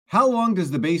How long does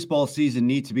the baseball season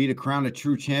need to be to crown a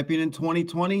true champion in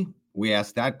 2020? We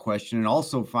asked that question and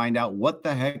also find out what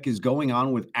the heck is going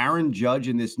on with Aaron Judge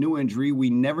and this new injury we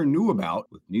never knew about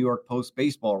with New York Post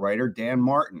baseball writer Dan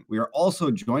Martin. We are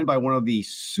also joined by one of the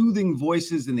soothing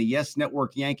voices in the Yes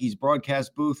Network Yankees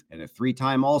broadcast booth and a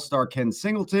three-time All-Star Ken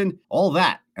Singleton. All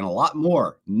that and a lot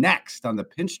more next on the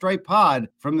Pinstripe Pod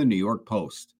from the New York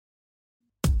Post.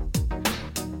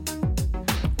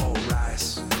 All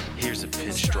rise. Here's a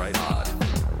Pinstripe Pod.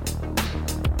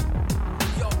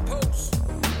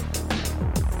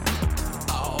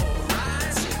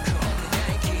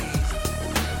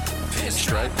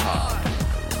 Pinstripe Pod.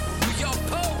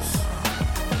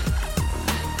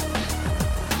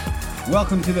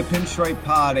 Welcome to the Pinstripe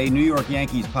Pod, a New York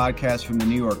Yankees podcast from the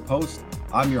New York Post.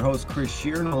 I'm your host, Chris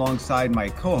Sheeran, alongside my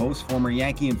co-host, former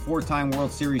Yankee and four-time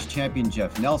World Series champion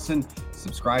Jeff Nelson.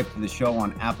 Subscribe to the show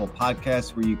on Apple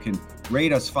Podcasts, where you can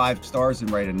rate us 5 stars and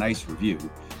write a nice review.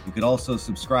 You could also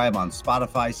subscribe on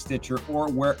Spotify, Stitcher, or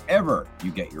wherever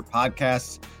you get your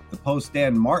podcasts. The Post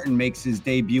Dan Martin makes his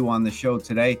debut on the show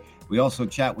today. We also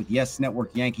chat with Yes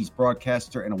Network Yankees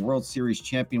broadcaster and a World Series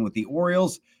champion with the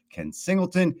Orioles, Ken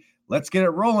Singleton. Let's get it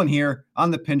rolling here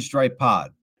on the Pinstripe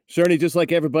Pod. Certainly, just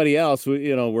like everybody else,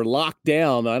 we're locked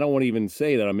down. I don't want to even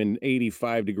say that I'm in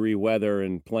 85-degree weather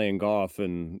and playing golf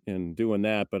and doing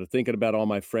that, but thinking about all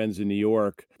my friends in New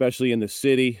York, especially in the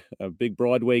city. A big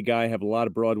Broadway guy, have a lot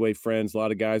of Broadway friends, a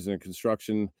lot of guys in the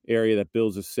construction area that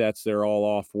builds the sets. They're all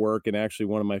off work, and actually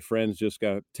one of my friends just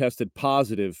got tested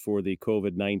positive for the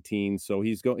COVID-19, so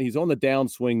he's on the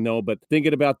downswing. No, but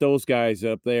thinking about those guys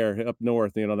up there, up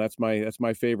north, that's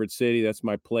my favorite city, that's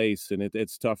my place, and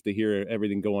it's tough to hear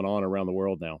everything going on around the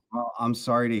world now. Well, I'm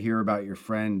sorry to hear about your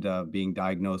friend being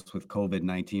diagnosed with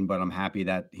COVID-19, but I'm happy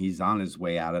that he's on his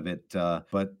way out of it.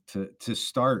 But to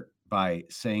start by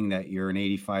saying that you're in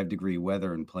 85-degree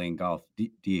weather and playing golf, do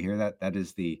you hear that? That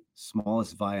is the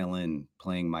smallest violin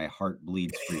playing My Heart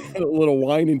Bleeds For You. A little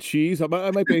wine and cheese. I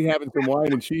might be having some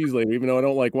wine and cheese later, even though I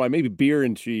don't like wine. Maybe beer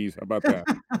and cheese. How about that?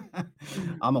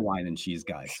 I'm a wine and cheese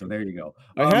guy, so there you go.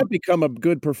 I have become a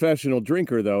good professional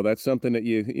drinker, though. That's something that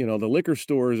the liquor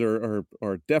stores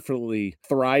are definitely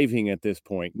thriving at this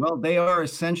point. Well, they are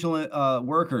essential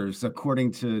workers,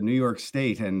 according to New York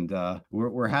State, and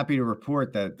we're happy to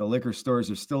report that the liquor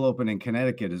stores are still open in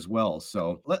Connecticut as well.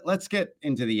 So let's get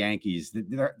into the Yankees.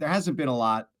 There hasn't been a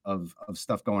lot of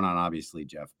stuff going on, obviously,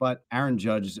 Jeff, but Aaron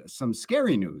Judge, some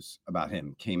scary news about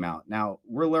him came out. Now,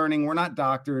 we're learning, we're not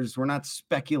doctors, we're not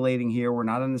speculating here, we're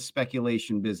not in the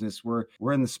speculation business, we're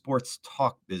in the sports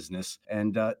talk business.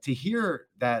 And to hear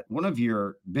that one of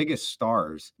your biggest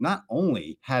stars not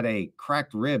only had a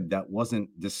cracked rib that wasn't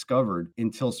discovered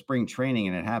until spring training,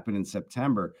 and it happened in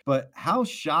September, but how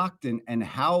shocked and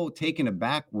how taken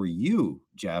aback were you,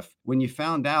 Jeff, when you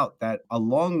found out that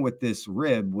along with this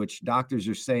rib, which doctors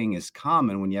are saying is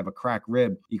common when you have a cracked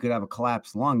rib, you could have a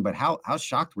collapsed lung? But how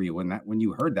shocked were you when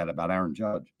you heard that about Aaron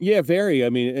Judge? Yeah, very. I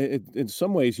mean, in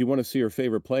some ways, you want to see your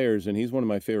favorite players, and he's one of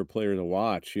my favorite players to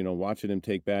watch. Watching him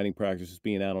take batting practices,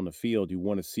 being out on the field, you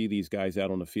want to see these guys out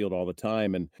on the field all the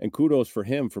time. And kudos for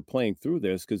him for playing through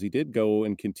this, because he did go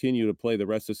and continue to play the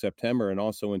rest of September and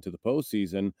also into the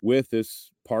postseason with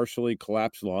this partially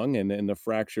collapsed lung and the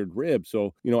fractured rib.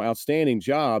 So, outstanding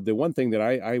job. The one thing that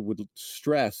I would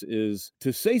stress is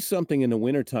to say something in the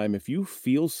wintertime. If you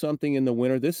feel something in the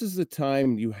winter, this is the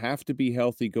time you have to be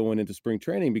healthy going into spring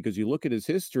training, because you look at his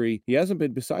history, he hasn't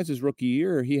been, besides his rookie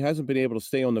year, he hasn't been able to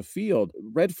stay on the field.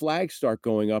 Red flags start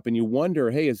going up, and you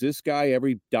wonder, hey, is this guy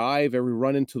every dive, every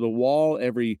run into the wall,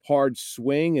 every hard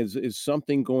swing, is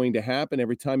something going to happen?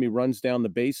 Every time he runs down the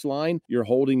baseline, you're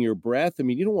holding your breath. I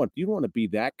mean, you don't want to be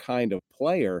that kind of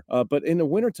player. But in the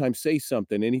wintertime, say something.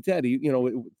 And he did.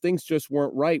 Things just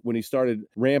weren't right when he started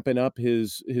ramping up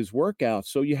his workouts.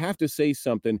 So you have to say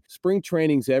something. Spring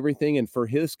training's everything. And for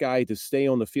his guy to stay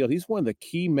on the field, he's one of the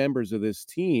key members of this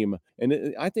team.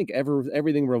 And I think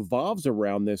everything revolves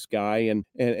around this guy. And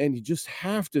you just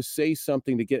have to say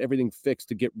something to get everything fixed,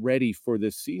 to get ready for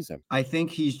this season. I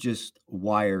think he's just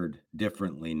wired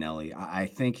differently, Nelly. I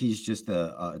think he's just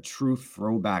a true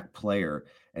throwback player.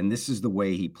 And this is the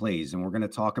way he plays. And we're going to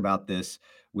talk about this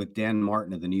with Dan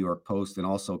Martin of the New York Post and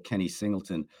also Kenny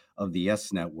Singleton of the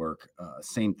Yes Network.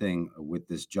 Same thing with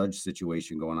this Judge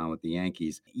situation going on with the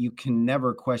Yankees. You can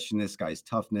never question this guy's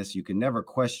toughness. You can never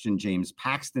question James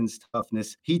Paxton's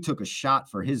toughness. He took a shot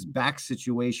for his back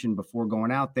situation before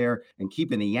going out there and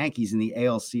keeping the Yankees in the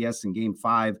ALCS in Game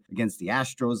 5 against the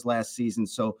Astros last season.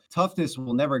 So toughness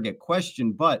will never get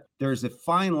questioned, but there's a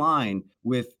fine line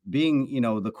with being,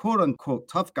 the quote unquote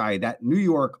tough guy that New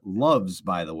York loves,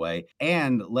 by the way,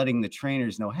 and letting the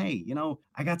trainers know, hey,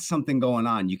 I got something going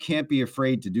on. You can't be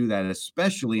afraid to do that,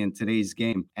 especially in today's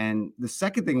game. And the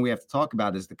second thing we have to talk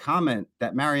about is the comment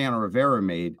that Mariano Rivera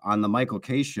made on the Michael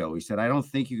Kay show. He said, I don't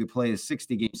think you could play a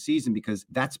 60-game season because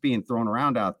that's being thrown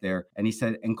around out there. And he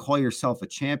said, and call yourself a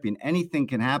champion. Anything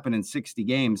can happen in 60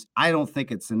 games. I don't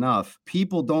think it's enough.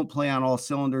 People don't play on all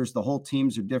cylinders. The whole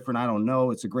teams are different. I don't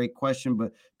know. It's a great question,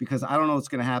 but because I don't know what's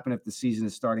going to happen if the season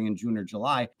is starting in June or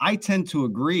July, I tend to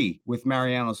agree with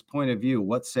Mariano's point of view.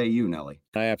 What say you, Nelly?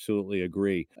 I absolutely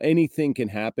agree. Anything can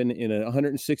happen in a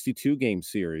 162 game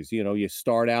series. You know, you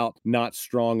start out not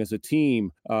strong as a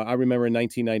team. I remember in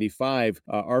 1995,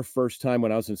 our first time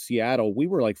when I was in Seattle, we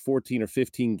were like 14 or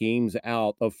 15 games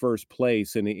out of first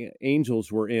place, and the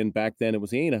Angels were in, back then it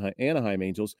was the Anaheim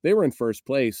Angels. They were in first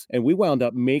place, and we wound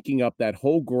up making up that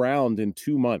whole ground in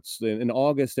 2 months, in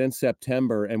August and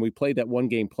September, and we played that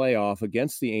one-game playoff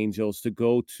against the Angels to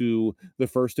go to the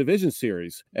first division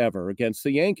series ever against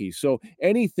the Yankees. So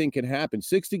anything can happen.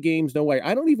 60 games, no way.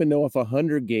 I don't even know if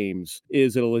 100 games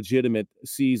is a legitimate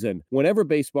season. Whenever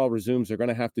baseball resumes, they're going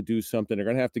to have to do something. They're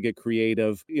going to have to get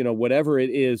creative, whatever it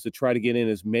is, to try to get in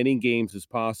as many games as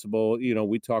possible.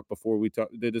 We talked before we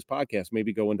did this podcast,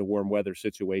 maybe go into warm weather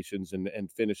situations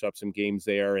and finish up some games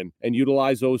there and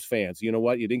utilize those fans. You know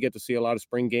what? You didn't get to see a lot of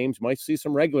spring games. You might see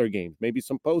some regular games, maybe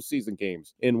some postseason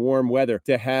games in warm weather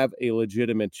to have a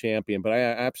legitimate champion. But I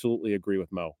absolutely agree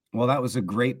with Mo. Well, that was a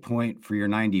great point for your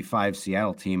 95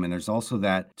 Seattle team. And there's also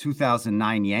that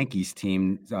 2009 Yankees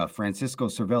team. Francisco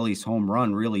Cervelli's home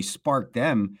run really sparked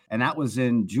them. And that was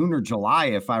in June or July,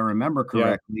 if I remember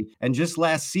correctly. Yeah. And just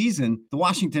last season, the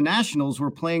Washington Nationals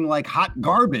were playing like hot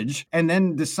garbage and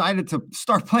then decided to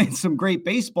start playing some great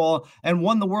baseball and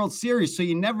won the World Series. So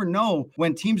you never know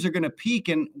when teams are going to peak.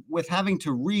 And with having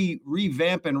to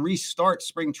revamp and restart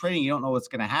spring training, you don't know what's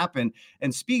going to happen.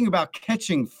 And speaking about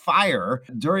catching fire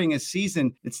during a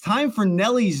season, it's time for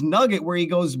Nelly's Nugget, where he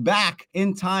goes back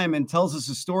in time and tells us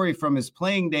a story from his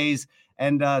playing days.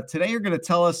 And today you're going to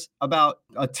tell us about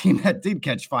a team that did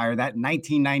catch fire, that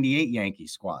 1998 Yankee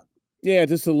squad. Yeah,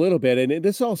 just a little bit. And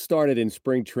this all started in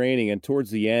spring training and towards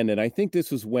the end. And I think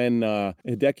this was when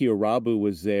Hideki Irabu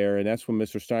was there. And that's when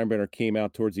Mr. Steinbrenner came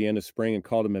out towards the end of spring and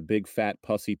called him a big, fat,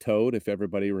 pussy toad, if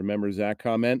everybody remembers that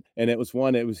comment. And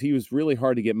he was really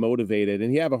hard to get motivated.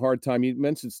 And he had a hard time. You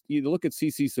mentioned, you look at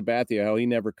CC Sabathia, how he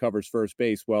never covers first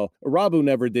base. Well, Irabu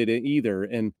never did it either.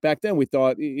 And back then we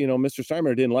thought, Mr.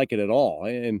 Steinbrenner didn't like it at all.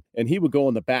 And he would go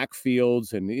in the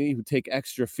backfields and he would take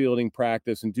extra fielding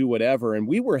practice and do whatever. And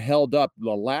we were held up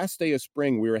the last day of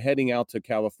spring. We were heading out to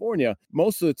California.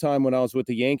 Most of the time when I was with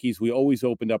the Yankees, we always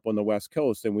opened up on the West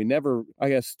Coast, and we never, I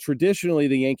guess traditionally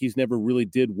the Yankees never really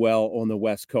did well on the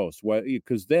West Coast,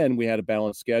 because then we had a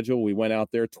balanced schedule. We went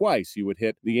out there twice. You would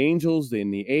hit the Angels, then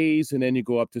the A's, and then you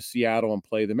go up to Seattle and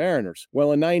play the Mariners.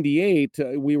 Well, in 98,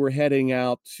 we were heading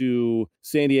out to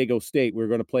San Diego State. We were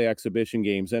going to play exhibition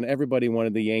games, and everybody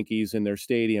wanted the Yankees in their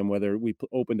stadium, whether we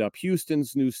opened up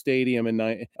Houston's new stadium in,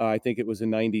 I think it was in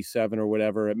 97 or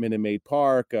whatever, at Minute Maid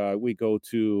Park. We go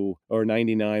to, or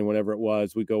 99, whatever it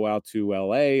was, we go out to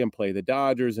LA and play the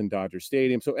Dodgers in Dodger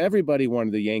Stadium. So everybody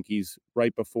wanted the Yankees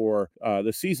right before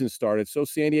the season started. So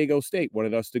San Diego State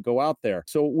wanted us to go out there.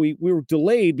 So we were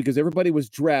delayed because everybody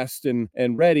was dressed and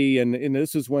ready. And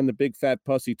this is when the big fat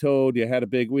pussy toad,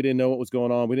 we didn't know what was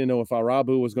going on. We didn't know if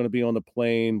Irabu was going to be on the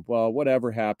plane. Well,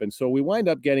 whatever happened. So we wind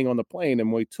up getting on the plane,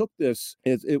 and we took this,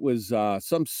 it was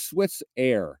some Swiss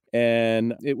Air,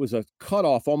 and it was a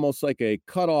cutoff, almost like a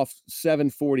cutoff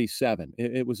 747.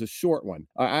 It was a short one.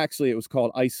 Actually, it was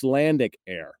called Icelandic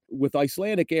Air. With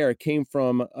Icelandic Air, it came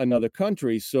from another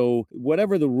country. So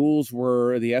whatever the rules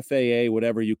were, the FAA,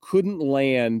 whatever, you couldn't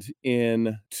land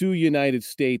in 2 United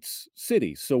States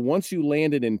cities. So once you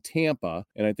landed in Tampa,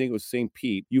 and I think it was St.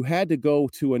 Pete, you had to go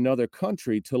to another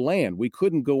country to land. We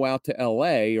couldn't go out to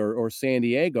LA or San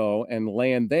Diego and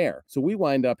land there. So we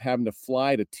wind up having to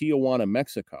fly to Tijuana,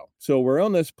 Mexico. So we're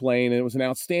on this plane, and it was an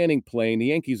outstanding plane. The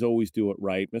Yankees always do it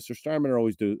right. Mr. Steinbrenner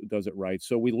always does it right.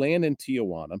 So we land in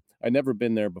Tijuana. I'd never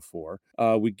been there before.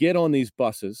 We get on these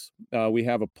buses. We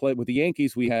have with the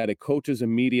Yankees, we had a coaches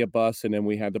and media bus, and then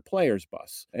we had the players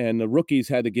bus. And the rookies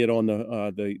had to get on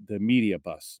the media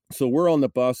bus. So we're on the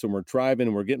bus, and we're driving,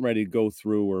 and we're getting ready to go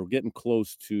through. We're getting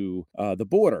close to the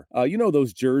border.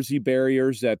 Those Jersey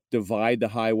barriers that divide the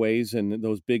highways, and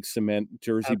those big cement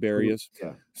Jersey barriers.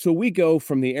 Yeah. So we go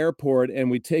from the the airport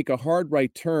and we take a hard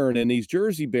right turn, and these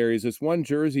Jersey barriers, this one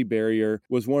Jersey barrier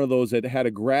was one of those that had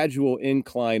a gradual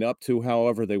incline up to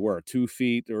however they were, 2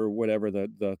 feet or whatever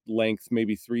the length,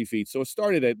 maybe 3 feet. So it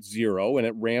started at 0 and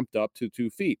it ramped up to 2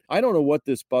 feet. I don't know what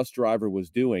this bus driver was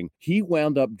doing. He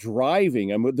wound up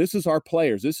driving. I mean, this is our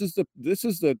players. This is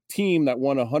the team that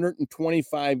won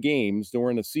 125 games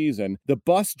during the season. The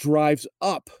bus drives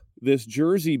up this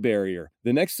Jersey barrier.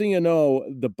 The next thing you know,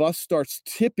 the bus starts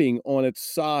tipping on its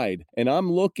side, and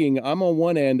I'm on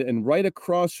one end, and right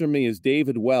across from me is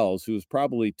David Wells, who was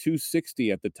probably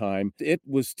 260 at the time. It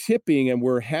was tipping, and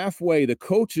we're halfway. The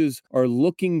coaches are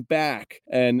looking back,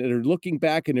 and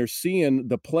they're seeing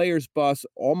the players' bus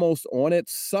almost on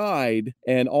its side,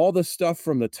 and all the stuff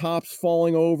from the tops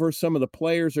falling over. Some of the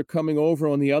players are coming over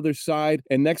on the other side,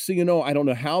 and next thing you know, I don't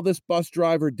know how this bus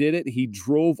driver did it. He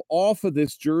drove off of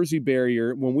this Jersey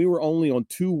barrier when we were only on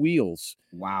 2 wheels.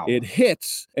 Wow. It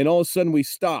hits, and all of a sudden we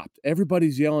stopped.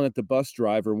 Everybody's yelling at the bus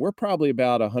driver, and we're probably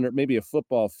about 100, maybe a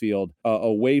football field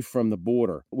away from the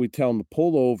border. We tell them to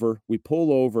pull over. We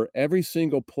pull over. Every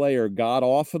single player got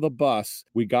off of the bus.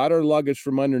 We got our luggage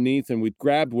from underneath, and we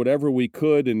grabbed whatever we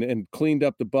could and cleaned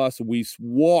up the bus. We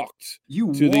walked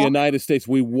to the United States.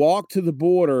 We walked to the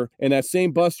border, and that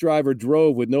same bus driver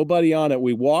drove with nobody on it.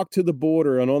 We walked to the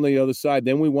border and on the other side.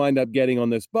 Then we wind up getting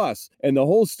on this bus. And the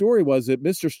whole story was that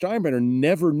Mr. Steinbrenner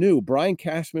never knew. Brian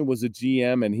Cashman was a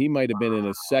GM, and he might have been in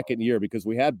his second year because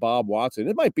we had Bob Watson.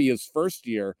 It might be his first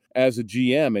year as a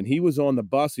GM, and he was on the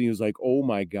bus, and he was like, oh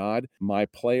my God, my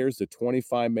players, the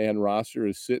 25-man roster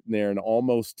is sitting there and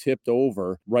almost tipped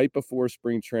over right before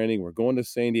spring training. We're going to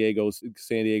San Diego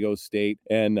State,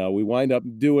 and we wind up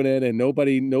doing it, and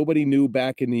nobody knew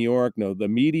back in New York. No, the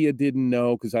media didn't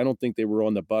know because I don't think they were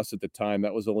on the bus at the time.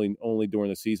 That was only during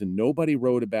the season. Nobody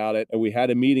wrote about it, and we had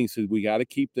a meeting, said we got to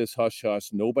keep this hush-hush.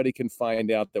 Nobody can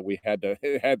find out that we had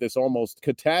this almost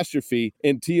catastrophe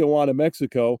in Tijuana,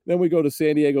 Mexico. Then we go to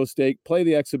San Diego State, play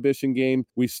the exhibition game.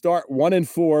 We start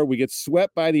 1-4. We get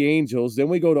swept by the Angels. Then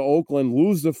we go to Oakland,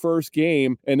 lose the first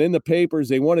game. And in the papers,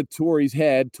 they wanted Torrey's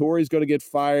head. Torrey's going to get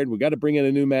fired. We got to bring in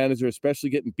a new manager, especially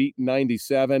getting beaten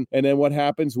 97. And then what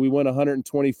happens? We win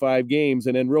 125 games.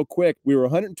 And then real quick, we were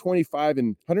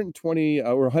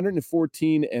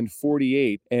 114 and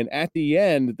 48. And at the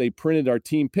end, they printed our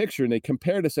team picture and they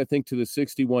compared us, I think, to the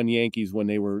 61 Yankees when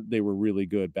they were really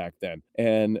good back then.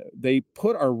 And they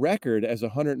put our record as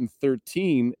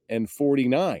 113 and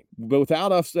 49. But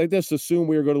without us, they just assumed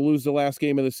we were going to lose the last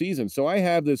game of the season. So I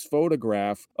have this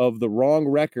photograph of the wrong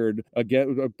record,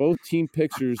 again, both team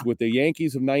pictures with the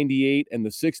Yankees of 98 and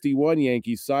the 61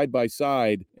 Yankees side by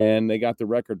side, and they got the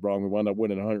record wrong. We wound up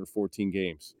winning 114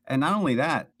 games. And not only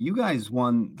that, you guys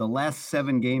won the last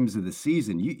 7 games of the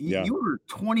season. You were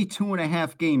 22 and a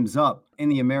half games up in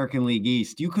the American League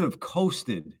East. You could have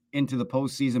coasted into the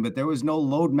postseason, but there was no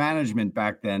load management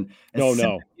back then. A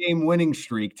 7-game winning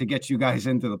streak to get you guys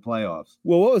into the playoffs.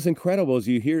 Well, what was incredible is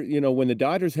you hear, when the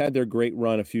Dodgers had their great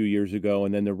run a few years ago,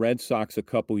 and then the Red Sox a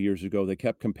couple years ago, they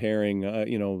kept comparing,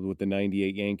 with the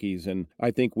 98 Yankees. And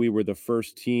I think we were the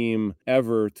first team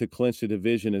ever to clinch the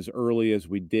division as early as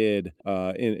we did.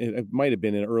 It might have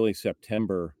been in early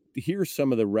September. Here's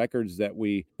some of the records that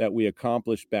we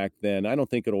accomplished back then. I don't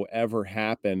think it'll ever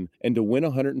happen. And to win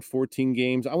 114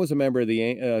 games, I was a member of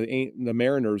the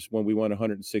Mariners when we won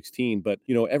 116. But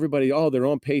everybody, they're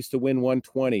on pace to win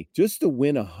 120. Just to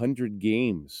win 100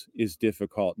 games is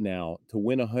difficult now. To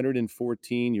win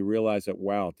 114, you realize that,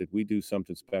 wow, did we do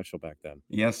something special back then?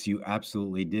 Yes, you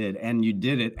absolutely did, and you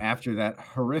did it after that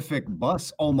horrific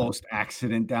bus almost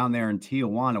accident down there in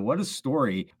Tijuana. What a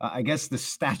story! I guess the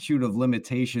statute of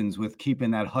limitations with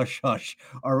keeping that hush-hush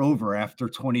are over after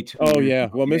 22 Oh, years. yeah.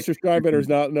 Well, Mr. Steinbrenner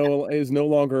is no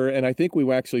longer, and I think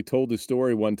we actually told the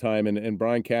story one time, and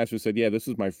Brian Cashman said, yeah, this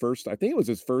is my first, I think it was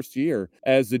his first year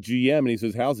as the GM, and he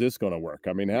says, how's this going to work?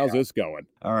 I mean, how's this going?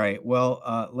 All right. Well,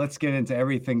 let's get into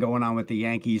everything going on with the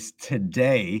Yankees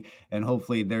today, and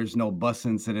hopefully there's no bus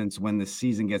incidents when the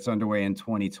season gets underway in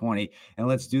 2020. And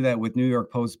let's do that with New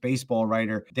York Post baseball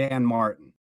writer Dan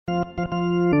Martin.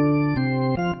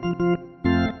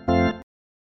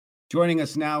 Joining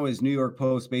us now is New York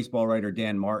Post baseball writer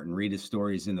Dan Martin. Read his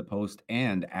stories in the Post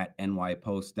and at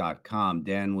nypost.com.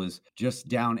 Dan was just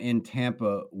down in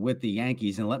Tampa with the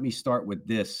Yankees. And let me start with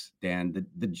this, Dan.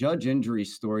 The Judge injury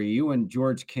story, you and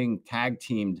George King tag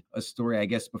teamed a story, I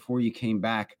guess, before you came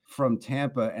back from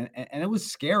Tampa. And it was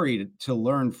scary to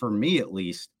learn, for me at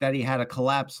least, that he had a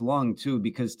collapsed lung too,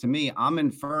 because to me, I'm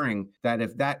inferring that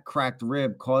if that cracked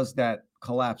rib caused that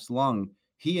collapsed lung,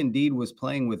 he indeed was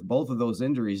playing with both of those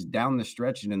injuries down the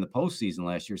stretch and in the postseason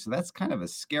last year. So that's kind of a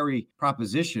scary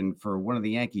proposition for one of the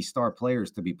Yankee star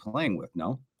players to be playing with,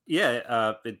 no?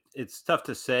 Yeah, it's tough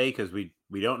to say because we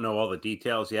don't know all the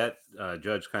details yet.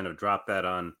 Judge kind of dropped that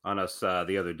on us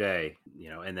the other day,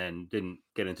 and then didn't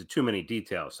get into too many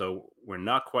details. So we're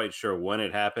not quite sure when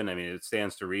it happened. I mean, it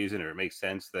stands to reason, or it makes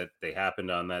sense that they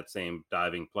happened on that same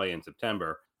diving play in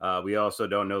September. We also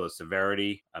don't know the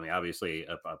severity. I mean, obviously,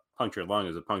 a punctured lung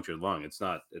is a punctured lung. It's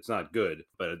not good,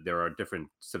 but there are different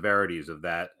severities of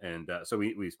that, and so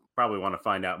we probably want to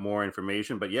find out more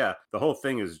information. But yeah, the whole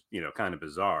thing is kind of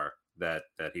bizarre that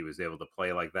he was able to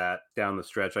play like that down the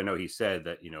stretch. I know he said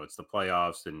that it's the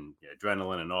playoffs and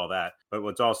adrenaline and all that, but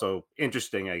what's also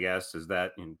interesting, I guess, is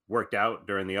that it worked out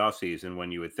during the offseason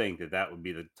when you would think that would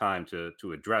be the time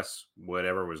to address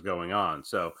whatever was going on.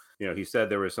 So he said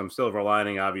there was some silver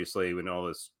lining, obviously, when all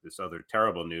this other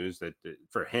terrible news that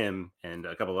for him and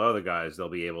a couple of other guys, they'll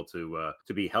be able to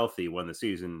be healthy when the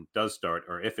season does start,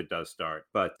 or if it does start.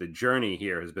 But the journey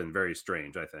here has been very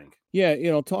strange, I think. Yeah,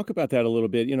 talk about that a little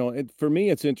bit. For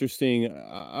me, it's interesting.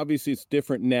 Obviously, it's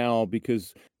different now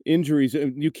because injuries,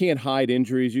 you can't hide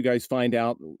injuries. You guys find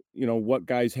out, what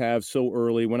guys have so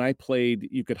early. When I played,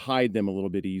 you could hide them a little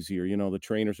bit easier. The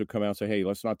trainers would come out and say, "Hey,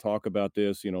 let's not talk about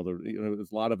this." A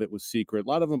lot of it was secret. A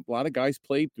lot of guys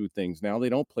played through things. Now they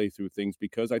don't play through things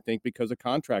because of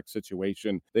contract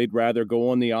situation. They'd rather go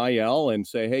on the IL and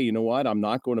say, "Hey, you know what? I'm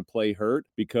not going to play hurt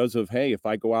because of, hey, if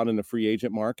I go out in the free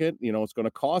agent market, it's going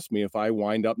to cost me if I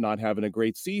wind up not having a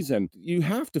great season." You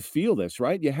have to feel this,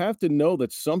 right? You have to know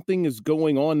that something is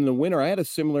going on in the winter. I had a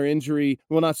similar injury.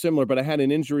 Well, not similar, but I had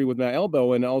an injury with my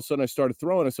elbow, and all of a sudden I started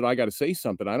throwing. I said, I got to say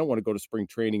something. I don't want to go to spring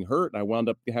training hurt. And I wound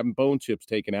up having bone chips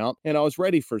taken out, and I was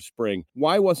ready for spring.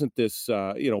 Why wasn't this,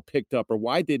 picked up, or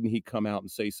why didn't he come out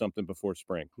and say something before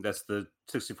spring? That's the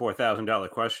 $64,000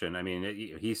 question. I mean,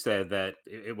 he said that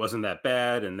it wasn't that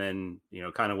bad, and then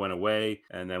kind of went away,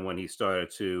 and then when he started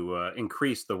to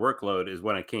increase the workload is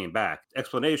when it came back.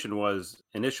 Explanation was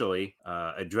initially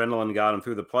adrenaline got him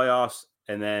through the playoffs,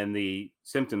 and then the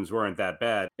symptoms weren't that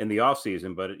bad in the off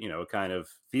season, but it kind of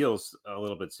feels a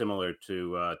little bit similar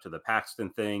to the Paxton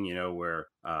thing, where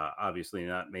obviously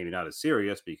maybe not as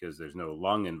serious because there's no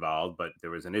lung involved, but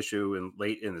there was an issue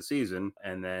late in the season,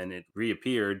 and then it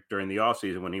reappeared during the off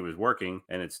season when he was working,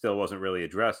 and it still wasn't really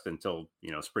addressed until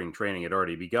spring training had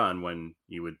already begun, when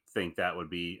you would think that would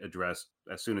be addressed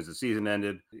as soon as the season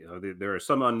ended. There are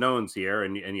some unknowns here,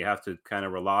 and you have to kind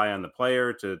of rely on the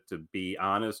player to be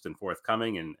honest and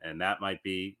forthcoming, and that might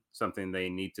be something they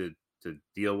need to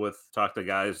deal with, talk to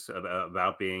guys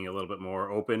about being a little bit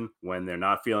more open when they're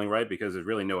not feeling right, because there's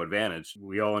really no advantage.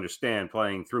 We all understand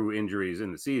playing through injuries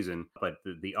in the season, but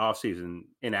the off-season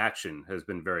inaction has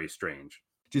been very strange.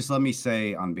 Just let me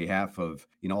say on behalf of,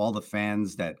 all the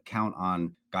fans that count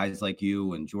on guys like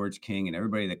you and George King and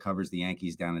everybody that covers the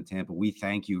Yankees down in Tampa, we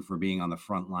thank you for being on the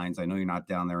front lines. I know you're not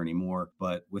down there anymore,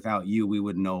 but without you, we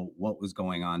wouldn't know what was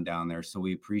going on down there. So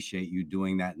we appreciate you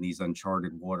doing that in these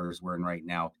uncharted waters we're in right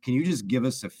now. Can you just give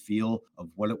us a feel of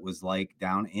what it was like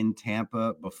down in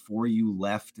Tampa before you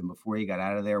left and before you got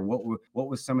out of there? What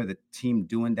was some of the team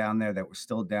doing down there that were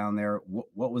still down there?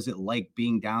 What was it like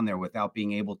being down there without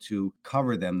being able to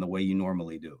cover them the way you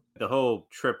normally do? The whole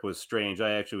trip was strange.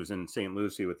 I actually was in St.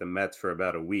 Lucie with the Mets for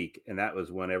about a week, and that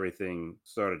was when everything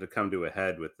started to come to a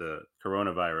head with the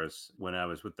coronavirus. When I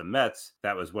was with the Mets,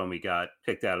 that was when we got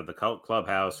kicked out of the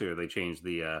clubhouse, or they changed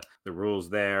the rules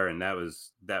there, and that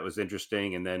was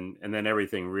interesting. And then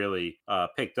everything really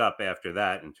picked up after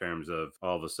that, in terms of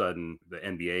all of a sudden the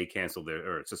NBA canceled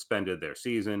suspended their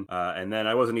season, and then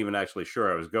I wasn't even actually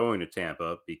sure I was going to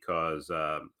Tampa, because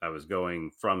I was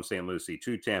going from St. Lucie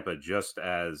to Tampa just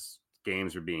as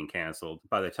games were being canceled.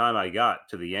 By the time I got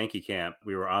to the Yankee camp,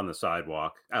 we were on the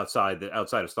sidewalk outside of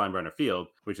Steinbrenner Field,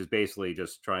 which is basically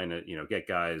just trying to get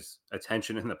guys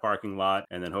attention in the parking lot,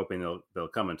 and then hoping they'll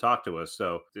come and talk to us.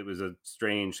 So it was a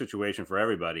strange situation for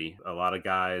everybody. A lot of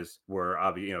guys were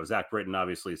Zach Britton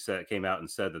obviously came out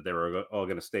and said that they were all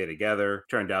going to stay together.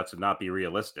 Turned out to not be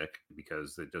realistic,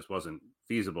 because it just wasn't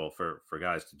feasible for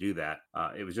guys to do that.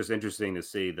 It was just interesting to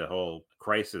see the whole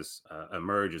crisis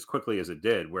emerge as quickly as it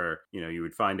did, where you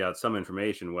would find out some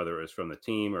information, whether it was from the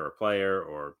team or a player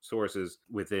or sources,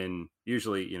 within,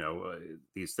 usually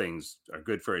these things are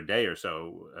good for a day or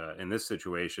so. In this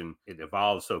situation, it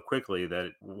evolved so quickly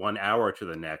that 1 hour to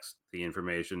the next, the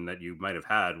information that you might have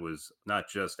had was not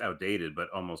just outdated, but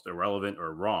almost irrelevant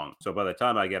or wrong. So by the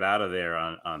time I get out of there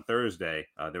on Thursday,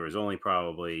 there was only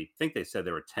probably, I think they said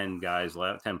there were 10 guys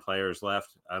left, 10 players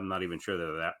left. I'm not even sure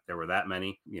that there were that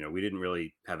many. We didn't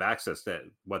really have access to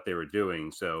what they were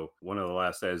doing. So one of the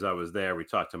last days I was there, we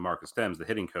talked to Marcus Thames, the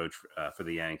hitting coach for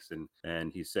the Yanks,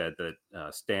 and he said that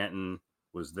Stanton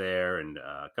was there and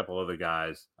a couple other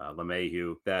guys,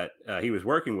 LeMahieu, that he was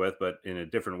working with, but in a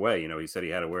different way. He said he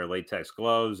had to wear latex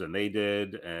gloves, and they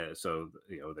did. So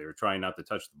they were trying not to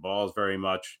touch the balls very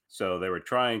much. So they were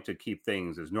trying to keep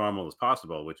things as normal as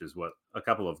possible, which is what a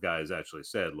couple of guys actually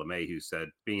said. LeMahieu said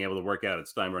being able to work out at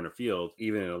Steinbrenner Field,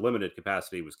 even in a limited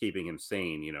capacity, was keeping him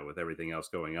sane, with everything else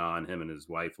going on. Him and his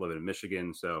wife living in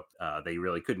Michigan. So they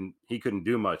really he couldn't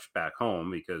do much back home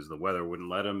because the weather wouldn't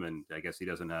let him. And I guess he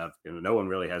doesn't have, no one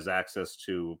really has access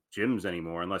to gyms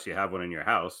anymore unless you have one in your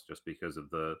house, just because of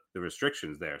the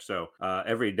restrictions there. So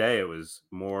every day it was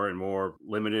more and more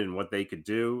limited in what they could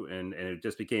do. And it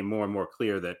just became more and more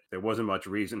clear that there wasn't much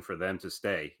reason for them to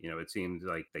stay. It seemed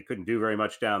like they couldn't do very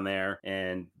much down there,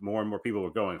 and more people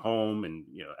were going home. And,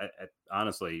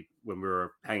 honestly, when we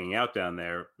were hanging out down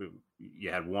there, you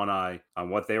had one eye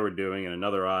on what they were doing and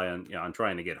another eye on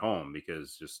trying to get home,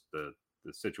 because just the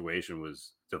situation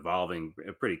was evolving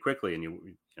pretty quickly. And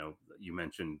you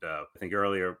mentioned I think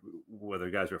earlier whether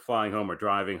guys were flying home or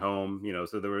driving home,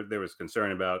 so there was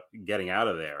concern about getting out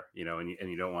of there, and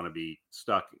you don't want to be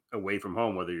stuck away from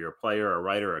home, whether you're a player, a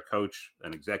writer, a coach,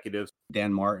 an executive.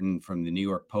 Dan Martin from the New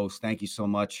York Post, thank you so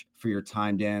much for your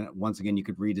time, Dan. Once again, you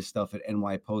could read his stuff at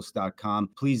nypost.com.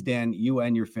 Please, Dan, you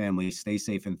and your family stay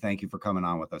safe, and thank you for coming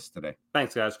on with us today.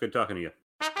 Thanks, guys. Good talking to you.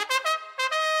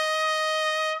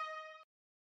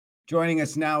 Joining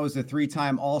us now is a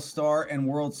three-time All-Star and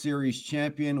World Series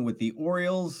champion with the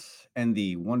Orioles and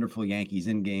the wonderful Yankees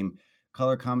in-game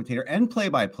color commentator and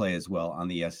play-by-play as well on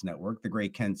the YES Network, the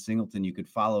great Ken Singleton. You could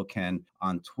follow Ken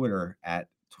on Twitter at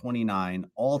 29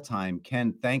 all-time.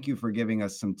 Ken, thank you for giving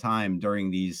us some time during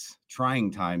these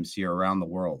trying times here around the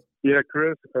world. Yeah,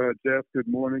 Chris, Jeff, good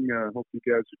morning. Hope you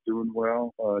guys are doing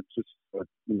well. Just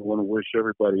want to wish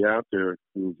everybody out there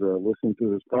who's listening to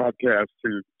this podcast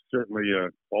to certainly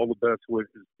all the best wishes.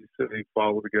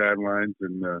 Follow the guidelines,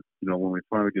 and when we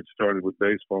finally get started with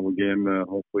baseball again,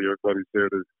 hopefully everybody's there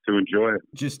to enjoy it.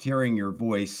 Just hearing your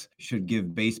voice should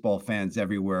give baseball fans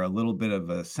everywhere a little bit of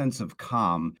a sense of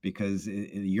calm, because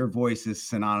your voice is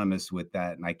synonymous with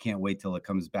that, and I can't wait till it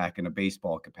comes back in a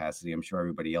baseball capacity. I'm sure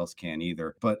everybody else can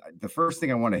either. But the first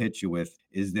thing I want to hit you with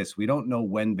is this: we don't know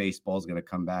when baseball is going to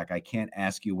come back. I can't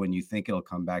ask you when you think it'll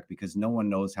come back, because no one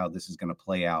knows how this is going to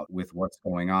play out with what's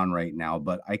going on right now.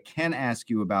 But I can ask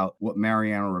you about what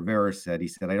Mariano Rivera said. He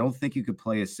said, I don't think you could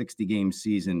play a 60-game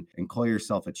season and call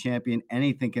yourself a champion.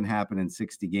 Anything can happen in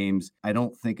 60 games. I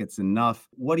don't think it's enough.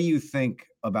 What do you think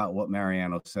about what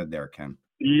Mariano said there, Ken?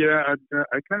 Yeah,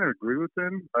 I kind of agree with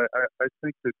him. I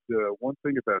think that one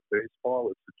thing about baseball,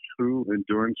 it's a true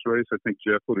endurance race. I think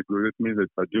Jeff would agree with me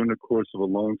that during the course of a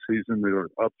long season, there are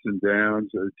ups and downs.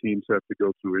 Teams have to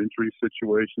go through injury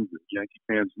situations. The Yankee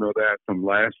fans know that from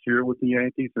last year with the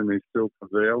Yankees, and they still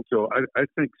prevailed. So I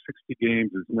think 60 games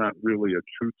is not really a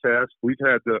true test. We've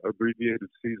had abbreviated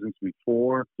seasons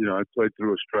before. I played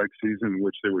through a strike season in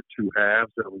which there were two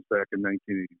halves. That was back in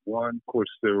 1981. Of course,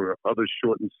 there were other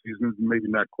shortened seasons, maybe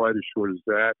not quite as short as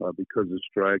that because of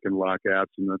strike and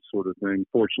lockouts and that sort of thing.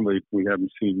 Fortunately, we haven't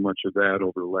seen much of that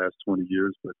over the last 20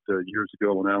 years, but years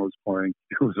ago when I was playing,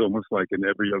 it was almost like an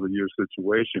every other year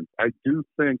situation. I do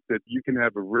think that you can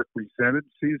have a represented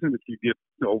season if you get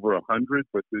over 100,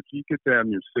 but if you get down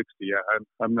near 60,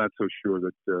 I'm not so sure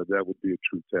that that would be a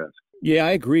true test. Yeah,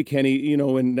 I agree, Kenny.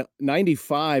 In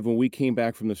 95, when we came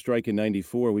back from the strike in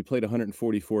 94, we played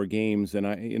 144 games, and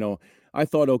I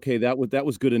thought, okay, that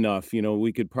was good enough.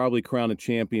 We could probably crown a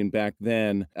champion back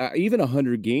then. Even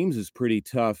 100 games is pretty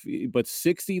tough, but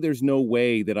 60, there's no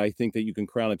way that I think that you can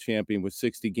crown a champion with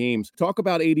 60 games. Talk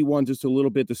about 81 just a little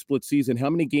bit, the split season.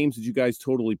 How many games did you guys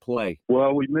totally play?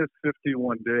 Well, we missed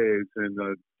 51 days, and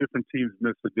different teams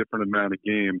missed a different amount of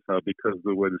games because of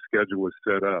the way the schedule was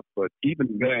set up. But even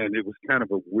then, it was kind of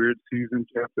a weird season,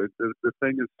 Jeff. The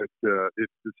thing is that if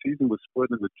the season was split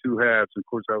into two halves, of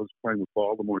course, I was playing with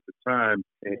Baltimore at the time,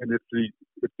 and if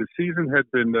the season had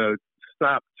been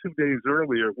stopped 2 days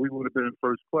earlier, we would have been in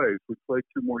first place. We played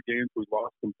two more games, we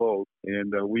lost them both,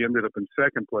 and we ended up in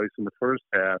second place in the first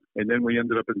half, and then we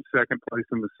ended up in second place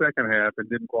in the second half and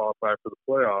didn't qualify for the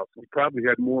playoffs. We probably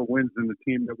had more wins than the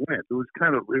team that went. It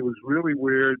was really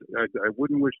weird. I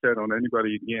wouldn't wish that on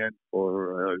anybody again,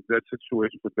 or that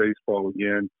situation for baseball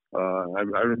again.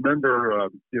 I remember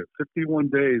 51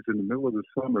 days in the middle of the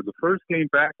summer. The first game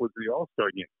back was the All-Star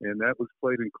game, and that was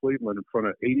played in Cleveland in front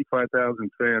of 85,000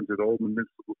 fans at Old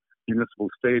Municipal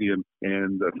Stadium,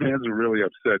 and the fans were really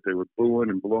upset. They were booing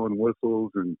and blowing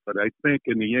whistles, but I think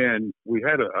in the end we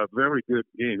had a very good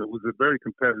game. It was a very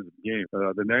competitive game.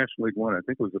 The National League won. I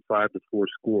think it was a 5-4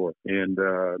 score, and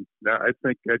I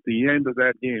think at the end of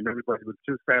that game, everybody was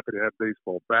just happy to have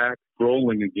baseball back,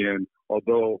 rolling again.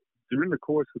 Although during the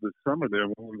course of the summer there,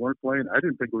 when we weren't playing, I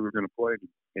didn't think we were going to play.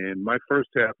 And my first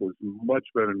half was much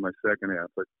better than my second half,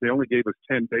 but they only gave us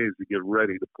 10 days to get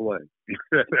ready to play.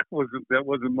 that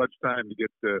wasn't much time to get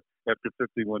after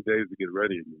 51 days to get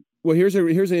ready. Well, here's an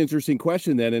interesting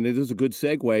question then, and it is a good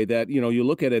segue that, you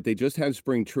look at it, they just had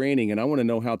spring training, and I want to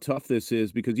know how tough this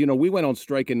is because, we went on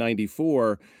strike in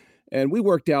 94. And we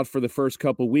worked out for the first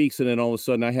couple of weeks, and then all of a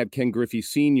sudden I had Ken Griffey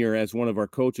Sr. as one of our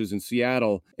coaches in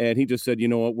Seattle, and he just said, you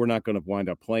know what, we're not going to wind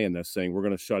up playing this thing. We're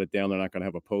going to shut it down. They're not going to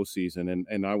have a postseason.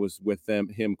 And I was with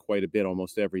him quite a bit,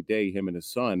 almost every day, him and his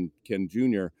son, Ken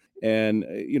Jr. And,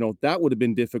 that would have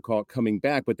been difficult coming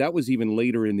back, but that was even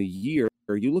later in the year.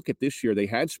 You look at this year, they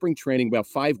had spring training about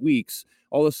 5 weeks.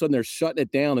 All of a sudden they're shutting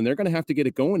it down and they're going to have to get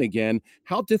it going again.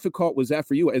 How difficult was that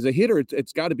for you? As a hitter,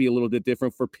 it's got to be a little bit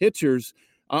different. For pitchers,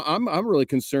 I'm really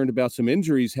concerned about some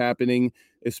injuries happening,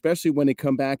 especially when they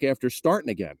come back after starting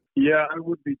again. Yeah, I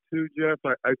would be too, Jeff.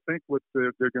 I think what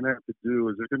they're going to have to do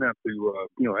is they're going to have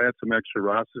to, add some extra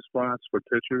roster spots for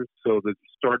pitchers so that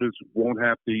starters won't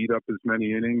have to eat up as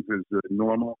many innings as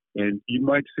normal. And you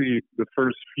might see the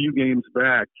first few games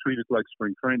back treated like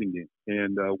spring training games,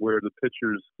 and where the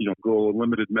pitchers, go a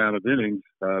limited amount of innings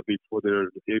before they're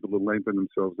able to lengthen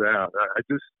themselves out.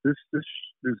 This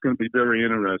is going to be very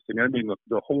interesting. I mean,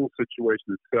 the whole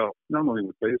situation itself, not only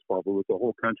with baseball but with the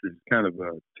whole country, is kind of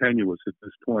tenuous at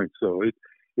this point. So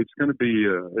it's going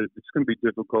to be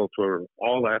difficult for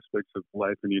all aspects of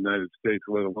life in the United States,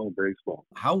 let alone baseball.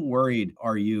 How worried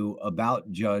are you about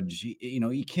Judge?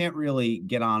 You can't really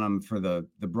get on him for the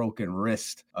broken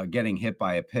wrist, getting hit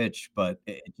by a pitch, but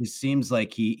it just seems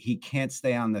like he can't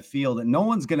stay on the field, and no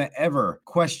one's going to ever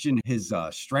question his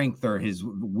strength or his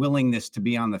willingness to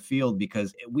be on the field,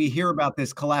 because we hear about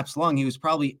this collapsed lung. He was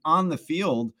probably on the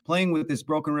field playing with this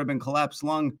broken rib and collapsed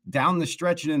lung down the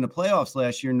stretch and in the playoffs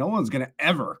last year. No one's going to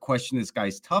ever question this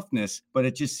guy's toughness, but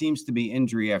it just seems to be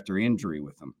injury after injury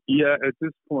with him. Yeah, at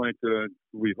this point,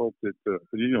 we hope that,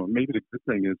 maybe the good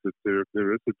thing is that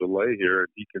there is a delay here.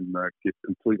 He can get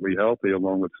completely healthy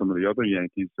along with some of the other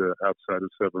Yankees outside of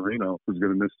Severino, who's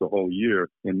going to miss the whole year.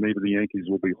 And maybe the Yankees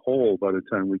will be whole by the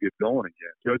time we get going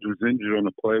again. Judge was injured on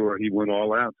a play where he went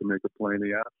all out to make a play in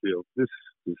the outfield. This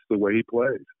is the way he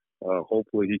plays.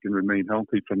 Hopefully he can remain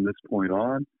healthy from this point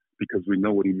on, because we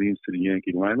know what he means to the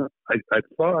Yankee lineup. I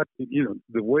thought,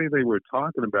 the way they were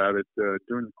talking about it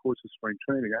during the course of spring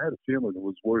training, I had a feeling it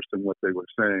was worse than what they were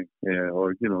saying,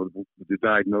 or the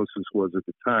diagnosis was at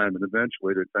the time. And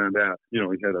eventually they found out, he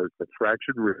had a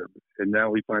fractured rib, and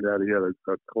now we find out he had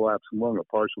a collapsed lung, a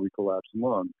partially collapsed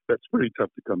lung. That's pretty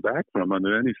tough to come back from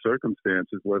under any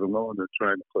circumstances, let alone they're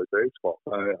trying to play baseball.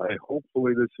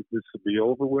 Hopefully this will be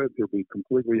over with. He'll be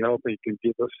completely healthy. He can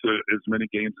give us as many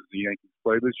games as the Yankees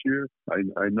play this year.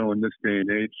 I know in this day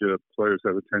and age, players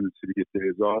have a tendency to get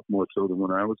days off more so than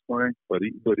when I was playing. But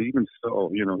even so,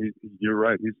 you're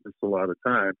right. He's missed a lot of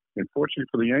time. And fortunately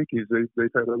for the Yankees, they've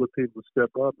had other people step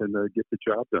up and get the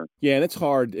job done. Yeah, and it's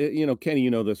hard. Kenny, you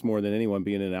know this more than anyone,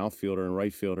 being an outfielder and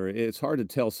right fielder. It's hard to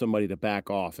tell somebody to back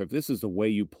off. If this is the way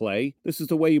you play, this is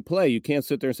the way you play. You can't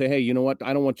sit there and say, hey, you know what?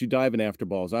 I don't want you diving after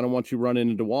balls. I don't want you running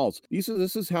into walls. This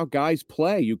is how guys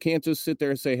play. You can't just sit there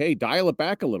and say, hey, dial it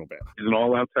back a little bit. He's an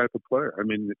all-out type of player. I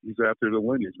mean, he's out there to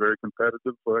win. He's very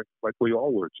competitive, like we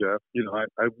all were, Jeff.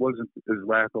 I wasn't as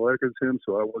athletic as him,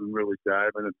 so I wasn't really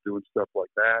diving and doing stuff like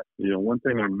that. One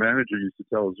thing our manager used to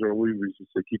tell us early, we used to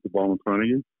say, keep the ball in front of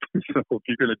you. So if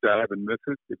you're going to dive and miss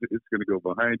it, it's going to go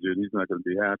behind you, and he's not going to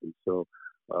be happy. So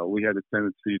we had a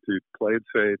tendency to play it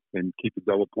safe and keep the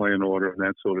double play in order and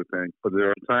that sort of thing. But there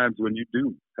are times when you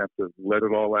do have to let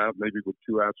it all out, maybe with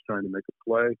 2 outs trying to make a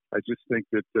play. I just think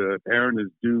that Aaron is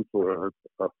due for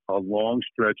a long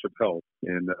stretch of health,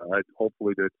 and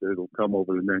hopefully that it'll come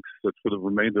over for the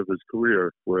remainder of his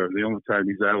career, where the only time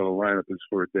he's out of the lineup is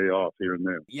for a day off here and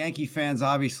there. Yankee fans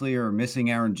obviously are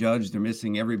missing Aaron Judge. They're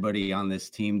missing everybody on this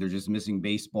team. They're just missing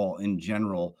baseball in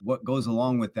general. What goes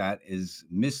along with that is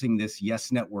missing this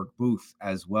yes, no Network booth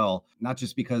as well, not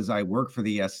just because I work for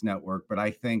the Yes Network, but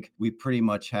I think we pretty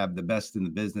much have the best in the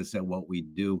business at what we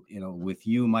do. With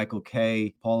you, Michael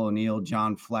Kay, Paul O'Neill,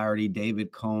 John Flaherty,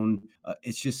 David Cohn.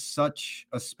 It's just such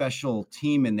a special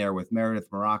team in there with Meredith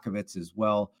Marakovitz as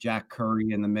well, Jack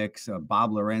Curry in the mix,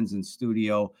 Bob Lorenz in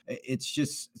studio. It's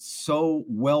just so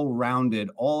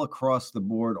well-rounded all across the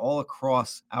board, all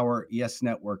across our Yes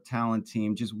Network talent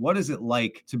team. Just what is it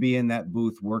like to be in that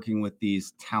booth working with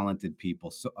these talented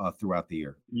people throughout the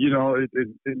year? It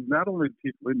not only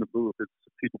people in the booth, it's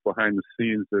people behind the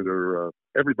scenes that are,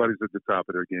 everybody's at the top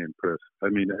of their game, Chris. I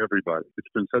mean, everybody. It's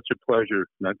been such a pleasure.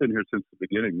 And I've been here since the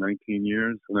beginning, 19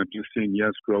 years, and I've just seen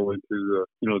Yes grow into the,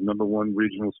 number one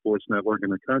regional sports network in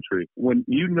the country. When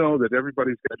you know that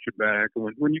everybody's got your back,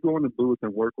 when you go in the booth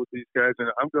and work with these guys, and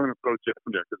I'm going to throw Jeff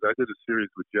in there because I did a series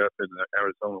with Jeff in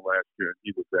Arizona last year, and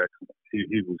he was excellent.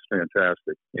 He was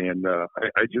fantastic. And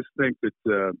I just think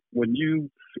that when you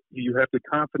have the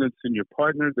confidence in your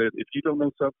partner that if you don't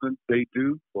know something, they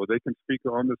do, or they can speak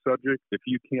on the subject. If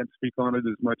you can't speak on it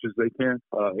as much as they can,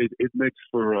 it makes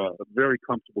for a very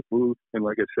comfortable booth. And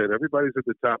like I said, everybody's at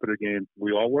the top of their game.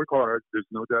 We all work hard. There's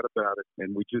no doubt about it.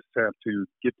 And we just have to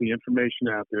get the information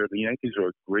out there. The Yankees are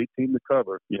a great team to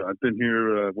cover. I've been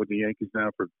here with the Yankees now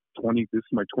for this is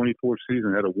my 24th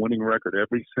season. I had a winning record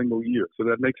every single year. So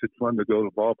that makes it fun to go to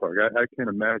the ballpark. I can't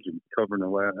imagine covering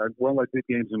I did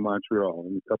games in Montreal,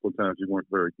 and a couple of times we weren't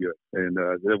very good. And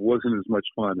it wasn't as much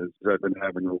fun as I've been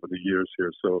having over the years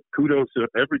here. So kudos to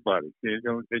everybody,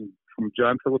 and from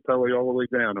John Filippelli all the way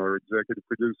down, our executive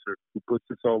producer, who puts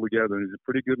this all together. And he's a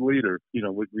pretty good leader.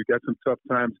 We've got some tough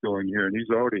times going here, and he's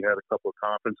already had a couple of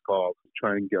conference calls to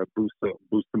try and boost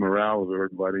the morale of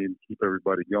everybody and keep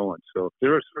everybody going. So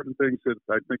there are certain things that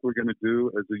I think we're going to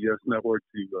do as a Yes Network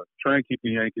to try and keep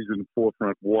the Yankees in the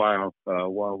forefront while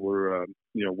we're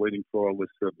waiting for all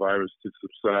this virus to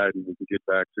subside and we can get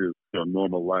back to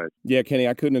normal life. Yeah, Kenny,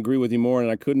 I couldn't agree with you more, and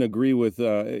I couldn't agree with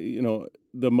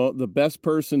the best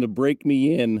person to break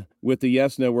me in with the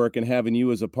Yes Network and having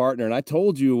you as a partner. And I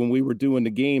told you when we were doing the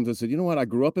games, I said, you know what? I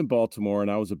grew up in Baltimore,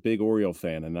 and I was a big Oriole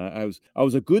fan, and I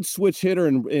was a good switch hitter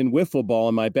in wiffle ball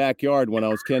in my backyard when I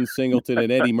was Ken Singleton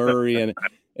and Eddie Murray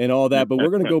and all that. But we're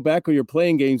going to go back with your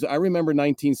playing games. I remember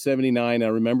 1979. I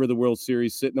remember the World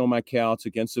Series, sitting on my couch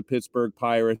against the Pittsburgh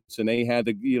Pirates, and they had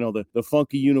the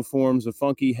funky uniforms, the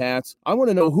funky hats. I want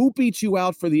to know who beat you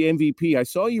out for the MVP. I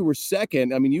saw you were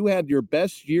second. I mean, you had your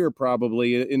best year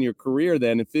probably in your career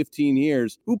then in 15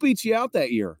 years. Who beat you out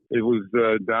that year? It was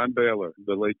Don Baylor,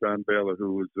 the late Don Baylor,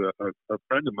 who was a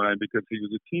friend of mine because he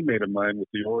was a teammate of mine with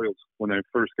the Orioles when I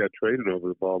first got traded over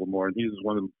to Baltimore, and he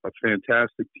was a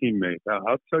fantastic teammate.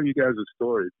 I'll tell you guys a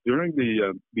story. During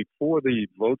before the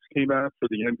votes came out for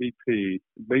the MVP,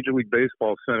 Major League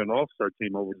Baseball sent an all-star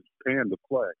team over to Japan to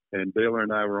play, and Baylor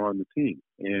and I were on the team.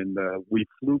 And we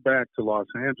flew back to Los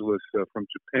Angeles from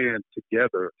Japan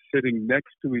together, sitting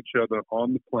next to each other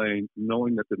on the plane,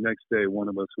 knowing that the next day one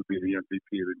of us would be the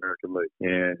MVP of the American League.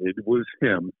 And it was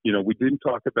him. We didn't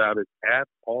talk about it at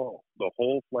all. The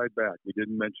whole flight back, we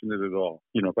didn't mention it at all.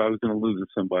 If I was going to lose to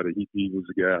somebody, he was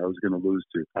the guy I was going to lose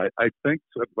to. I think,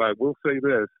 I will say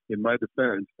this in my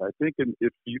defense, I think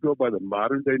if you go by the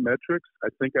modern day metrics, I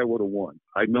think I would have won.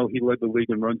 I know he led the league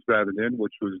in runs batted in,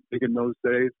 which was big in those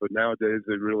days, but nowadays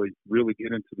they really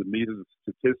get into the meat of the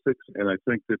statistics. And I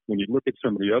think that when you look at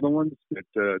some of the other ones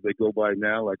that they go by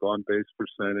now, like on base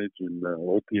percentage and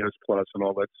OPS plus and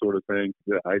all that sort of thing,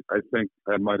 I think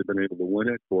I might have been able to win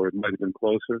it, or it might have been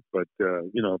closer. But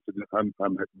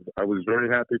I was very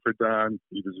happy for Don.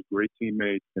 He was a great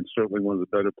teammate and certainly one of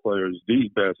the better players,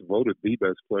 voted the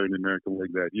best player in the American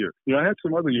League that year. I had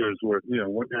some other years where,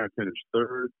 one year I finished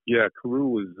third. Yeah,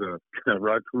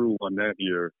 Rod Carew won that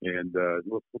year. And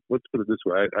let's put it this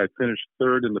way. I finished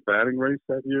third in the batting race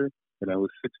that year, and I was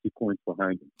 60 points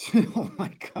behind him. Oh,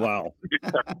 my God. Wow.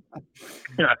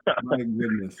 My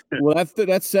goodness. Well,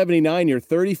 that's 79. You're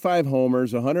 35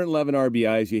 homers, 111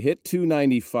 RBIs. You hit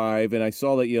 295, and I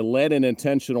saw that you led an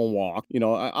intentional walk.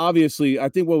 Obviously, I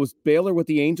think, what was Baylor with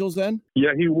the Angels then?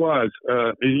 Yeah, he was.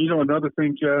 And another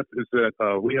thing, Jeff, is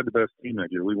that we had the best team that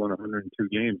year. We won 102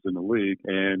 games in the league,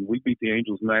 and we beat the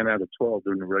Angels 9 out of 12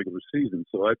 during the regular season.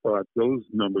 So I thought those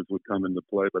numbers would come into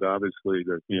play, but obviously,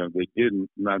 they didn't,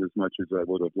 not as much much as I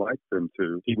would have liked them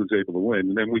to, he was able to win.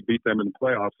 And then we beat them in the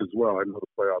playoffs as well. I know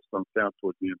the playoffs don't count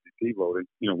towards the MVP voting.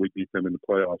 We beat them in the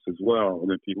playoffs as well.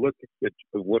 And if you look at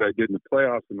what I did in the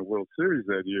playoffs in the World Series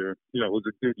that year, it was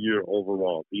a good year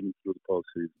overall, even through the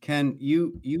postseason. Ken,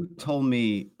 you told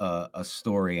me a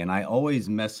story, and I always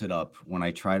mess it up when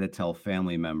I try to tell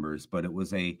family members, but it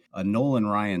was a Nolan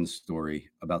Ryan story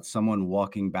about someone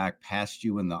walking back past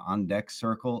you in the on-deck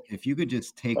circle. If you could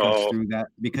just take us through that,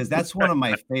 because that's one of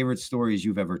my favorite stories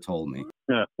you've ever told me.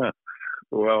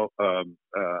 Well,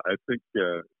 I think,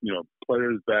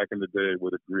 players back in the day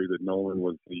would agree that Nolan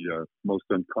was the most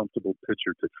uncomfortable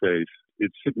pitcher to face.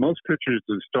 Most pitchers,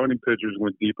 the starting pitchers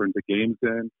went deeper into games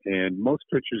then, and most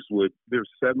pitchers their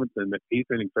seventh and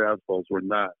eighth inning fastballs were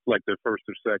not like their first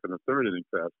or second or third inning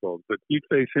fastballs. But you'd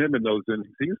face him in those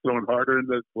innings. He was throwing harder in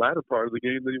the latter part of the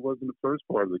game than he was in the first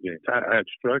part of the game. I had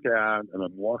struck out, and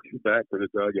I'm walking back to the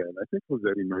dugout, and I think it was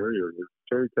Eddie Murray or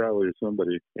Terry Crowley or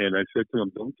somebody, and I said to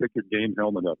him, "Don't take your game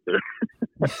helmet up there."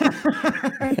 If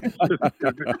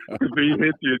he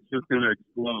hits you, it's just going to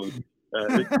explode.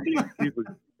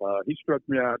 He struck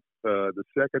me out the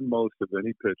second most of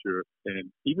any pitcher,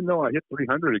 and even though I hit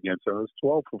 300 against him, I was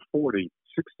 12 for 40.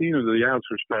 16 of the outs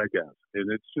were strikeouts,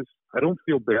 and it's just I don't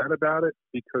feel bad about it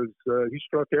because he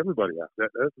struck everybody out.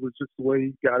 That was just the way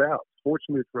he got out.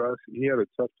 Fortunately for us, he had a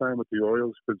tough time with the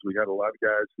Orioles because we had a lot of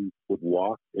guys who would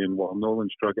walk, and while Nolan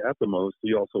struck out the most,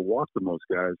 he also walked the most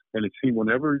guys, and it seemed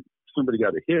whenever somebody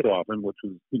got a hit off him, which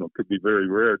was, could be very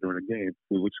rare during a game,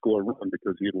 we would score a run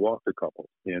because he had walked a couple.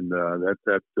 And that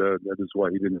is why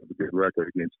he didn't have a good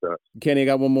record against us. Kenny, I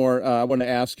got one more. I want to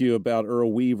ask you about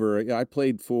Earl Weaver. I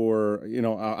played for,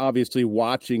 obviously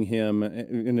watching him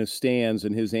in the stands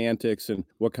and his antics and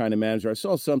what kind of manager. I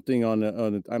saw something on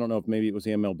I don't know if maybe it was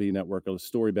the MLB Network, a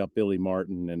story about Billy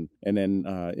Martin. And then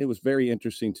it was very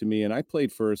interesting to me. And I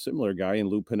played for a similar guy in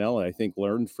Lou Piniella, I think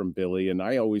learned from Billy. And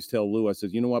I always tell Lou, I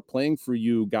said, you know what, playing for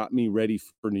you got me ready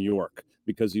for New York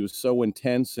because he was so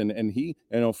intense and he,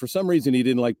 for some reason he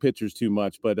didn't like pitchers too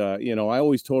much, but I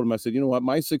always told him, I said, you know what,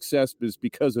 my success is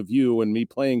because of you and me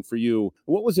playing for you.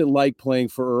 What was it like playing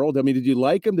for Earl? I mean, did you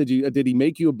like him? Did he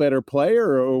make you a better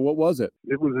player or what was it?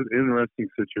 It was an interesting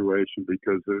situation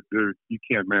because you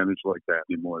can't manage like that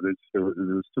anymore. There was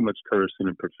too much cursing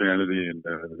and profanity, and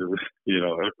there was,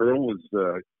 Earl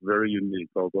was very unique.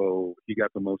 Although he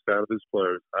got the most out of his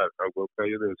players, I will tell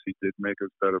you this: he did make us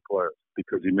better players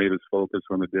because he made us focus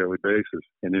on a daily basis.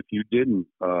 And if you didn't,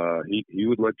 he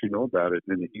would let you know about it,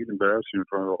 and he'd embarrass you in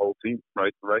front of the whole team,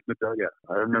 right in the dugout.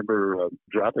 I remember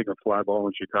dropping a fly ball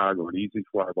in Chicago, an easy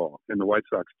fly ball, and the White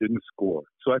Sox didn't score.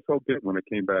 So I felt good when I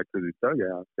came back to the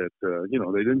dugout that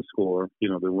they didn't score.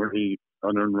 There weren't any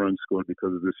unearned runs scored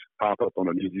because of this pop-up on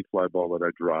an easy fly ball that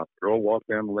I dropped. Earl walked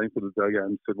down the length of the dugout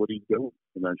and said, "What are you doing?"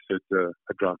 And I said,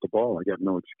 "I dropped the ball. I got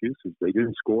no excuses. They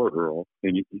didn't score, Earl."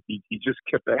 And he just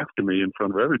kept after me in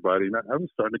front of everybody, and I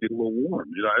was starting to get a little warm.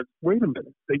 Wait a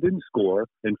minute. They didn't score.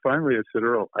 And finally I said,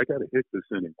 "Earl, I got to hit this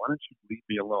inning. Why don't you leave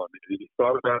me alone?" And he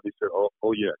thought about it. He said,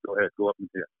 oh yeah, go ahead. Go up and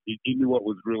hit. He knew what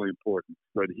was really important.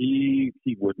 But he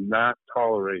would not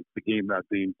tolerate the game not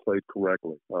being played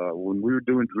correctly. When we were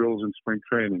doing drills in spring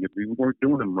training, if we weren't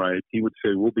doing them right, he would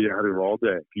say, "We'll be out here all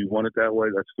day. If you want it that way,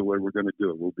 that's the way we're going to do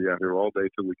it. We'll be out here all day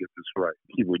till we get this right."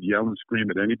 He would yell and scream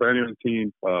at anybody on the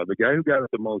team. The guy who got it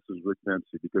the most was Rick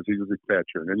Dempsey because he was a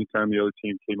catcher. And anytime the other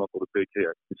team came up with a big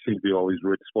hit, it seemed to be always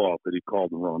Rick's fault that he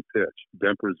called the wrong pitch.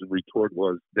 Demper's retort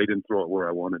was, "They didn't throw it where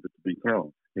I wanted it to be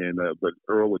thrown." And but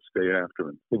Earl would stay after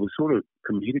him. It was sort of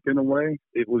comedic in a way.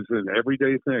 It was an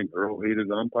everyday thing. Earl hated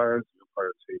umpires. The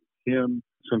umpires hated him.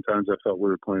 Sometimes I felt we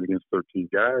were playing against 13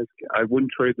 guys. I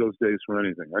wouldn't trade those days for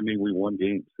anything. I mean, we won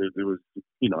games. There was,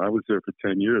 I was there for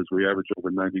 10 years. We averaged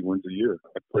over 90 wins a year.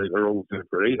 I played Earl there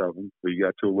for 8 of them. We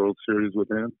got to a World Series with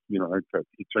him. He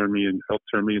helped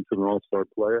turn me into an all-star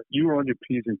player. You were on your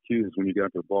P's and Q's when you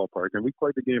got to the ballpark, and we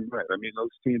played the game right. I mean, those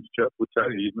teams, Jeff would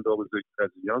tell you, even though as a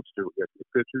youngster, we had good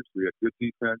pitchers, we had good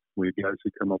defense, we had guys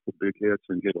who come up with big hits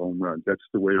and hit home runs. That's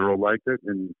the way Earl liked it,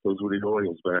 and those were the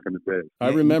Orioles back in the day. I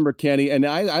remember, Kenny, and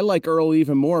I like Earl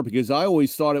even more because I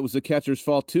always thought it was the catcher's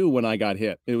fault too when I got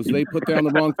hit. It was they put down the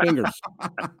wrong fingers.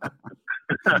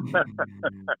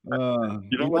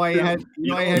 I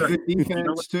had good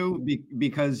defense too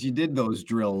because you did those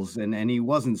drills and he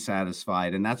wasn't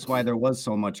satisfied, and that's why there was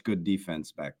so much good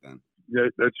defense back then. Yeah,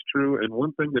 that's true. And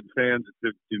one thing that fans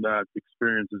do not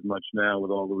experience as much now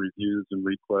with all the reviews and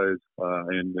replays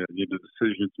and the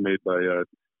decisions made by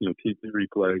TV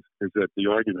replays is that the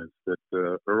arguments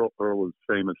that Earl is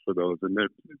famous famous for those. And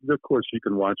of course, you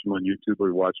can watch them on YouTube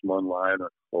or watch them online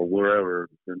or wherever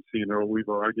and see an Earl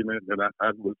Weaver argument. And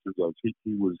I've looked at those.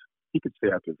 He could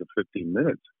stay after the 15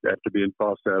 minutes after being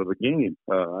tossed out of the game.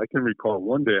 I can recall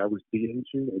one day I was DHing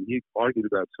and he argued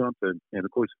about something. And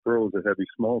of course, Earl was a heavy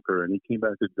smoker and he came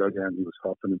back to the dugout and he was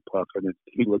huffing and puffing. And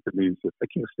he looked at me and said, I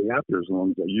can't stay out there as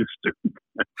long as I used to.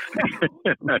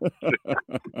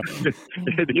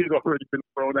 And he had already been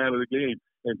thrown out of the game.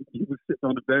 And he was sitting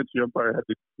on the bench. The umpire had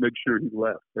to make sure he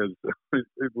left.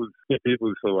 It was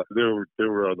there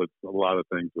were a lot of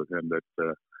things with him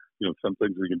that, some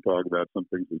things we can talk about, some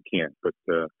things we can't. But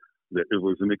it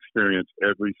was an experience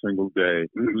every single day. It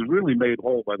was really made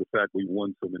whole by the fact we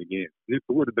won so many games. It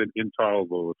would have been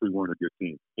intolerable if we weren't a good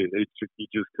team. You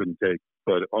just couldn't take.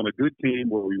 But on a good team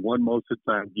where we won most of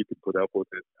the time, you could put up with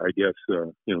it. I guess,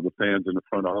 the fans in the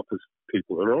front office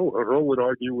people. Earl would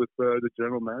argue with the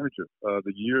general manager.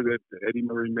 The year that Eddie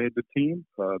Murray made the team,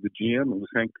 the GM was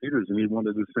Hank Peters, and he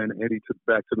wanted to send Eddie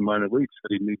back to the minor leagues,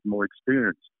 said he needs more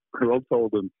experience. Earl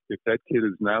told him, if that kid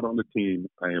is not on the team,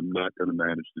 I am not going to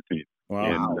manage the team.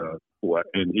 Wow.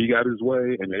 And he got his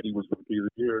way, and Eddie was Rookie of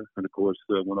the Year, and of course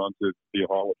went on to be a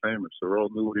Hall of Famer. So Earl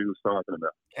knew what he was talking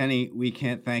about. Kenny, we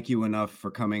can't thank you enough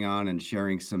for coming on and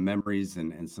sharing some memories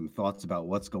and some thoughts about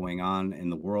what's going on in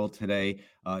the world today.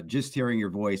 Just hearing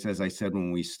your voice, as I said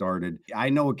when we started, I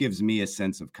know it gives me a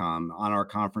sense of calm. On our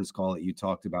conference call that you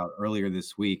talked about earlier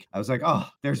this week, I was like, oh,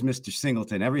 there's Mr.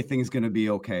 Singleton. Everything's going to be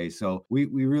okay. So we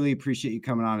really appreciate you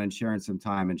coming on and sharing some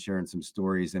time and sharing some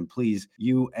stories. And please,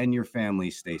 you and your family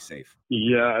stay safe.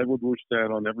 Yeah, I would wish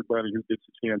that on everybody who gets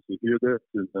a chance to hear this,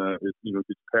 and it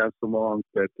gets passed along.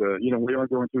 That we are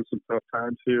going through some tough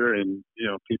times here, and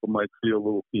people might feel a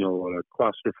little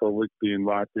claustrophobic being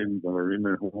locked in or in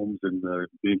their homes and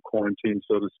being quarantined,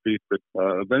 so to speak. But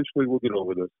eventually we'll get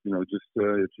over this. Just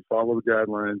if you follow the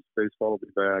guidelines, baseball will be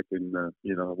back, and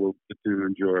we'll get to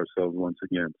enjoy ourselves once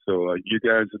again. So you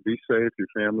guys be safe, your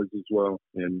families as well,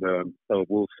 and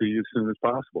we'll see you as soon as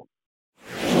possible.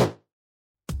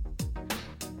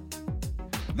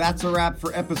 That's a wrap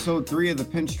for episode 3 of the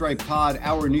Pinstripe Pod,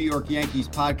 our New York Yankees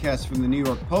podcast from the New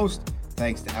York Post.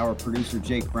 Thanks to our producer,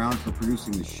 Jake Brown, for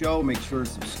producing the show. Make sure to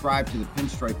subscribe to the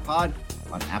Pinstripe Pod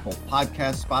on Apple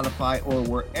Podcasts, Spotify, or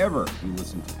wherever you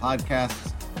listen to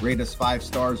podcasts. Rate us 5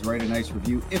 stars, write a nice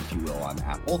review, if you will, on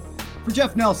Apple. For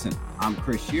Jeff Nelson, I'm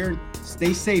Chris Sheeran.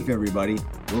 Stay safe, everybody.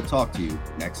 We'll talk to you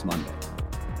next Monday.